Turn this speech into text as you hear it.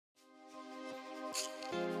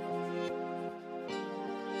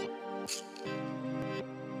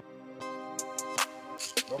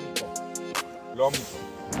לא מפה.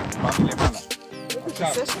 בא מלמעלה. עכשיו.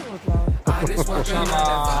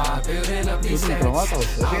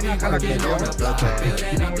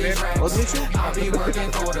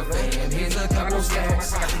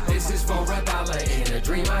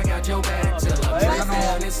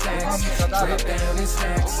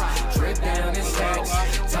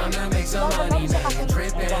 עכשיו עוד מישהו?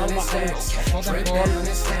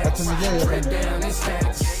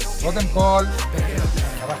 קודם כל,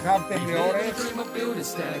 רכבתם לאורך.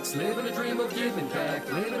 Living a dream of giving back,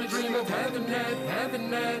 living a dream of having that.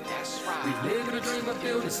 We live in a dream of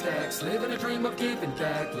building stacks, living a dream of giving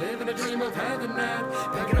back, living a dream of having that.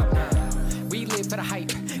 Back it up now. We live for the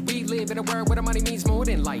hype. We live in a world where the money means more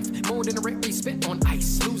than life, more than the rent we spent on ice,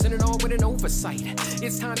 losing it all with an oversight.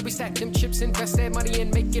 It's time to stack them chips, invest that money and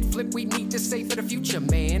make it flip. We need to save for the future,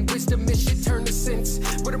 man. Wisdom is shit turn to sense.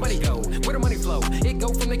 Where the money go? Where the money flow? It go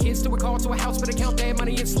from the kids to a car to a house, but count that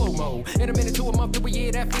money in slow mo. In a minute to a month to a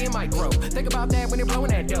year, that fear might grow. Think about that when you're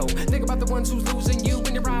blowing that dough. Think about the ones who's losing you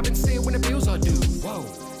when you're robbing still when the bills are due. Whoa,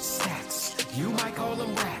 stacks. You might call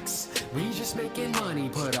them racks. We just making money,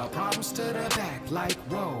 put our problems to the back like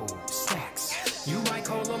whoa, stacks. You might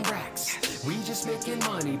call them racks. We just making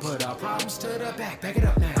money, put our problems to the back. Back it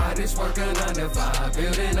up now. I just work a 9 to 5,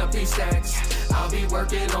 building up these stacks. I'll be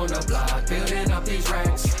working on the block, building up these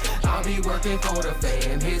racks. I'll be working for the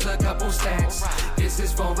fam, here's a couple stacks. This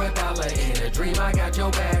is for $1 in a dream, I got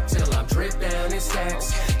your back. Till I'm drip down in stacks,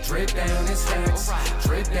 drip down in stacks,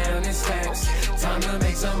 drip down in stacks. Time to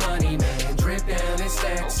make some money, man. Drip down in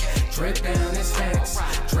stacks, drip down in stacks,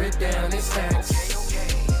 drip down in stacks.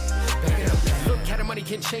 Look how the money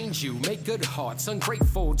can change you, make good hearts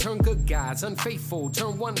ungrateful, turn good guys unfaithful,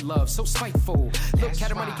 turn one love so spiteful. Look how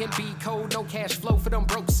the money can be cold, no cash flow for them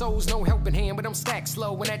broke souls, no helping hand with them stacks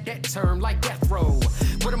low, and that debt term like death row.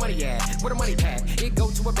 Where the money at? Where the money pack? It go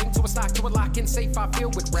to a bank, to a stock, to a lock and safe I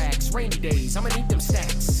filled with racks. Rainy days, I'ma need them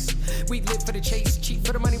stacks. We live for the chase, cheap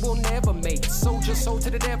for the money we'll never make. Soldiers sold to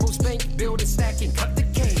the devil's bank, build and stack and cut the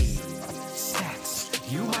cave. Stacks,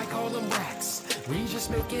 you might call them racks. We just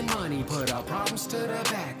making money, put our problems to the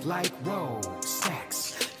back like whoa, stacks.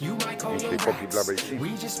 You might call them racks. We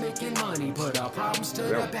just making money, put our problems to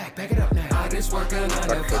the back. Back it up now. I just work a 9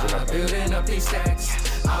 to 5, building up these stacks.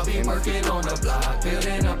 I'll be working on the block,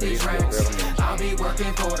 building up these racks. I'll be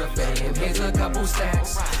working for the fam, here's a couple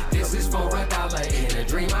stacks. This is for $1 in a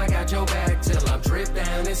dream, I got your back. Till I'm drip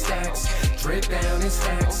down in stacks, drip down in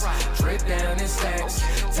stacks, drip down in stacks.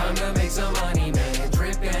 Time to make some money, man.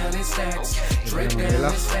 Drip down in stacks, drip down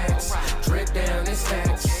in stacks, drip down in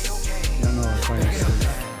stacks.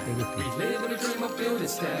 We live in a dream of building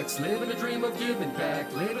stacks, live in a dream of giving back,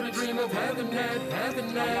 live in a dream of having that.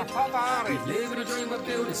 We live in a dream of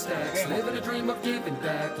building stacks, live in a dream of giving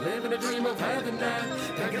back, live in a dream of having that.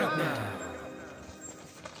 Back it up now.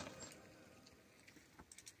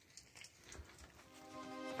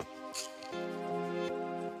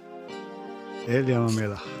 אל ים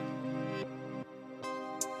המלח.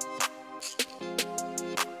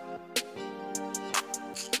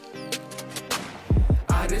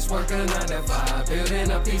 Just work a 9 to 5, building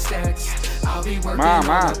up these stacks. I'll be working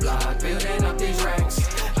on the block, building up these racks.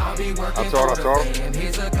 I'll be working for the fam,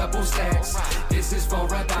 here's a couple stacks. This is for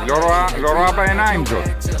 $1 לא רואה בעיניים זאת.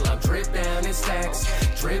 Till I'm drip down in stacks,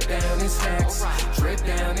 drip down in stacks, drip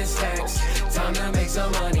down in stacks. Time to make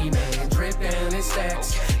some money, man. Drip down in stacks,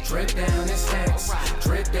 drip down in stacks,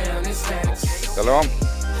 drip down in stacks. שלום.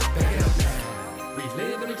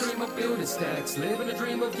 Live in a dream of building stacks, live in a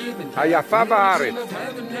dream of giving back, היפה בארץ.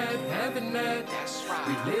 having that.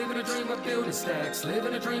 We live in a dream of building stacks, live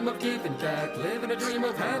in a dream of giving back, live in a dream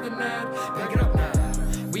of having that. Back it up now.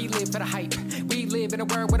 We live for the hype. We live in a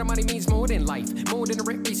world where the money means more than life, more than the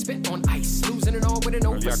rent we spent on ice, losing it all with an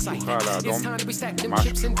oversight. It's time to stack them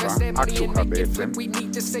chips, invest that money and make it flip. We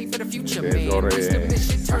need to save for the future, man. Wisdom is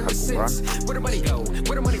shit turn to sense. Where the money go?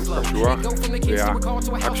 Where the money flow? It go from the kids to a car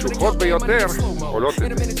to a house, but count that money in slow mo.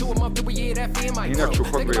 In a minute to a month to a year, that fear might grow.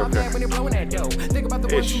 Think about that when you're blowing that dough. Think about the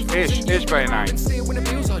ones who's losing you and still when the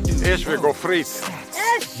bills are due. אש וגופרית.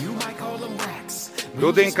 You might call them racks.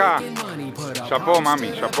 דודינקה. שאפו,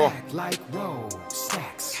 ממי, שאפו.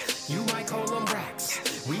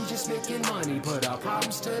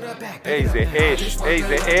 איזה אש,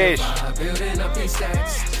 איזה אש.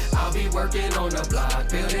 I'll be working on the block,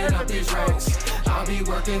 building up these racks. I'll be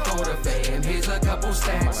working for the fam, here's a couple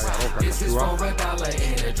stacks. This is for $1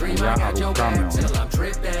 in a dream, I got your back. Till I'm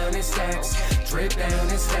drip down in stacks, drip down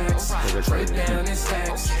in stacks, drip down in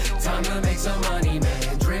stacks. Time to make some money, man.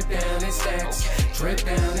 Drip down in stacks, drip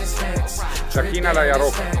down in stacks. סכין על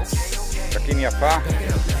הירוק. סכין יפה.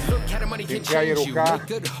 money can צמחייה change you. ירוקה,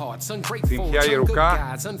 Make good hearts, ungrateful, צמחייה turn good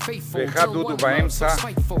ירוקה, guys, unfaithful, ואחד turn דודו one באמצע, love, so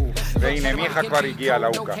spiteful. והנה מיכה כבר הגיע No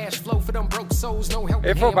לעוגה. cash flow for them broke souls, no help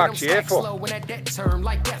איפה hand when them בקשי, stacks איפה? low, when that debt term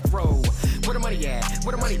like death row. Where the money at?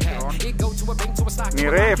 Where the money at? It go to a bank, to a stock, to a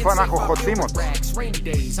נראה rocket, איפה אנחנו save up, חוצים build אותו. racks, rainy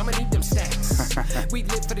days, I'ma need them stacks. We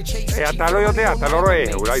live for the chase, cheap אתה for לא the יודע, money, אתה no לא matter רואה,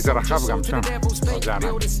 what אולי makes. זה רחב Soldiers גם sold to שם. the devil's לא bank, יודע מה.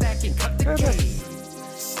 build and stack and cut the cake.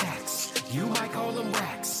 Stacks, you might call them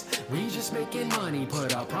racks. We just making money, put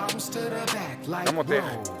our problems to the back like Come on, Dave.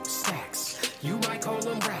 whoa. Stacks, you might call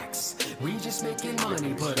them racks. We just making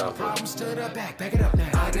money, put our problems to the back. Back it up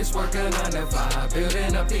now. I just work a 9 to 5,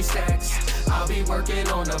 building up these stacks. I'll be working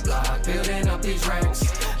on the block, building up these racks.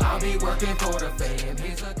 I'll be working for the fam.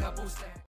 Here's a couple stacks.